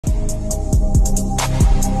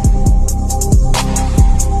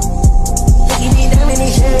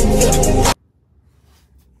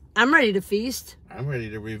I'm ready to feast. I'm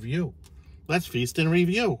ready to review. Let's feast and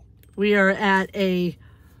review. We are at a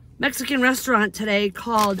Mexican restaurant today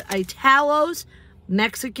called Italo's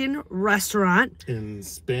Mexican Restaurant. In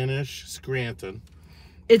Spanish, Scranton.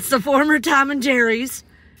 It's the former Tom and Jerry's.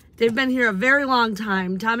 They've been here a very long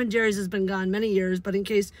time. Tom and Jerry's has been gone many years, but in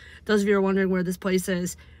case those of you are wondering where this place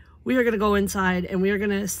is, we are going to go inside and we are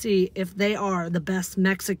going to see if they are the best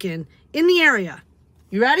Mexican in the area.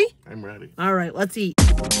 You ready? I'm ready. All right, let's eat.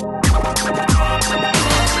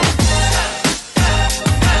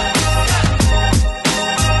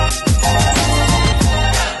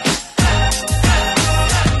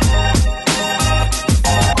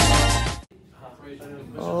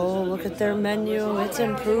 Oh, look at their menu. It's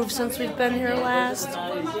improved since we've been here last.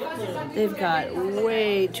 They've got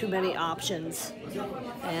way too many options.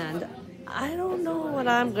 And I don't know what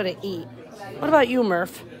I'm going to eat. What about you,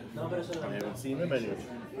 Murph? I haven't seen the menu.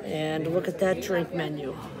 And look at that drink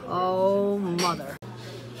menu. Oh, mother.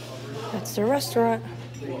 That's the restaurant.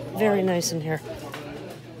 Very nice in here.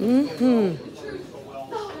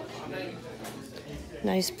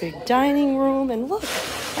 Nice big dining room. And look,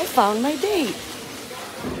 I found my date.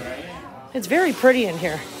 It's very pretty in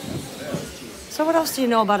here. So what else do you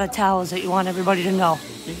know about Italo's that you want everybody to know? I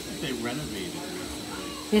think they renovated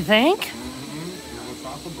it. You think? It looks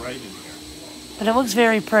awful bright in here. But it looks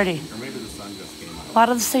very pretty. Or maybe the sun just came out. A lot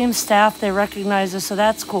of the same staff, they recognize us, so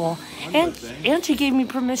that's cool. And she gave me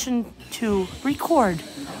permission to record,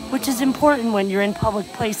 which is important when you're in public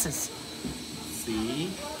places.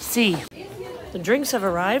 See? The drinks have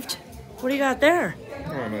arrived. What do you got there?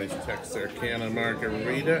 Oh, nice Texarkana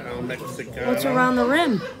margarita, El Mexicano. What's around the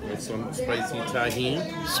rim? With some spicy tahini.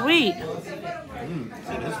 Sweet.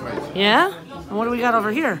 It is spicy. Yeah? And what do we got over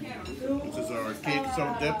here? This is our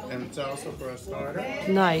queso dip and salsa for a starter.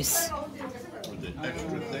 Nice. With the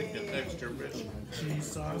extra thick and extra rich cheese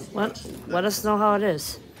sauce. Let us know how it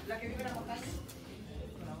is.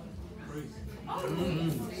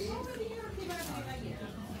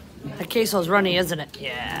 The queso's runny, isn't it?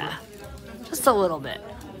 Yeah. Just a little bit.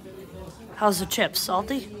 How's the chips?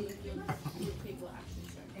 Salty?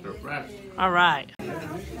 They're fresh. All right.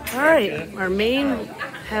 All right. Our main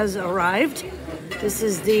has arrived. This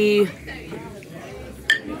is the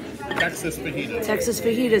Texas fajitas. Texas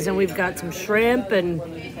fajitas, and we've got some shrimp and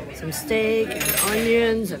some steak and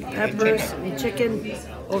onions and peppers and chicken.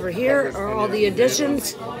 Over here are all the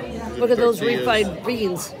additions. Look at those refried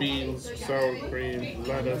beans. Beans, sour cream,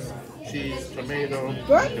 lettuce, cheese, tomato, and of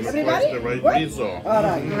course the right miso. All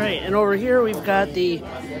right, and over here we've got the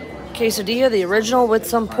quesadilla, the original with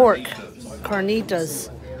some pork. Carnitas.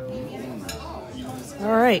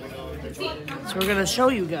 All right. So we're going to show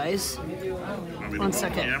you guys. 1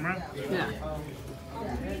 second. Yeah.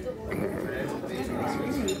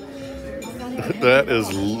 That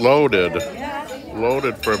is loaded.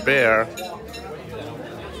 Loaded for bear.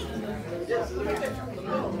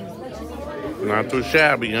 Not too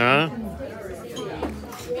shabby, huh?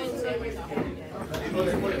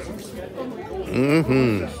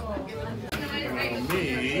 Me,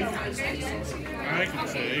 I can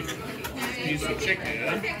take a piece of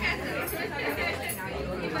chicken.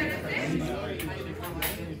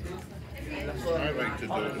 What I like to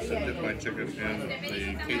do is to dip my chicken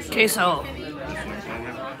in the queso.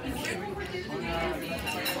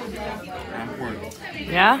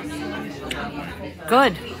 Yeah?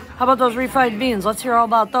 Good. How about those refried beans? Let's hear all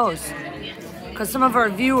about those. Because some of our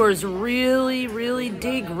viewers really, really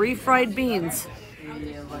dig refried beans.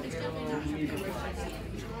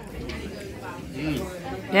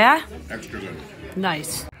 Yeah? Extra good.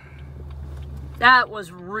 Nice. That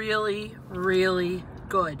was really, really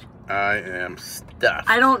good. I am stuffed.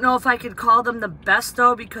 I don't know if I could call them the best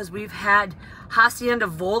though, because we've had Hacienda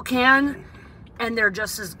Volcan and they're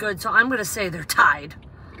just as good. So I'm going to say they're tied.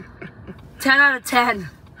 10 out of 10.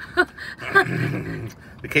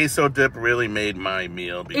 The queso dip really made my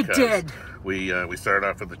meal because it did. We started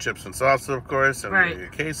off with the chips and salsa, of course, and the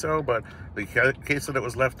queso, but the queso that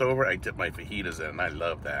was left over, I dipped my fajitas in, and I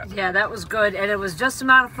love that. Yeah, that was good, and it was just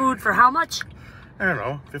amount of food for how much? I don't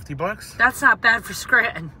know, $50? That's not bad for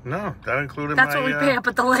Scranton. No, that included That's what we pay up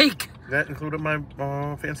at the lake. That included my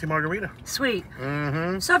fancy margarita. Sweet.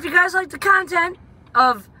 So if you guys like the content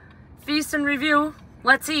of Feast and Review,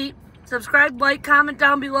 let's eat. Subscribe, like, comment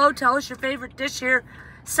down below. Tell us your favorite dish here.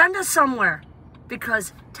 Send us somewhere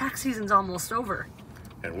because tax season's almost over.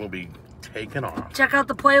 And we'll be taking off. Check out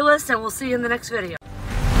the playlist and we'll see you in the next video.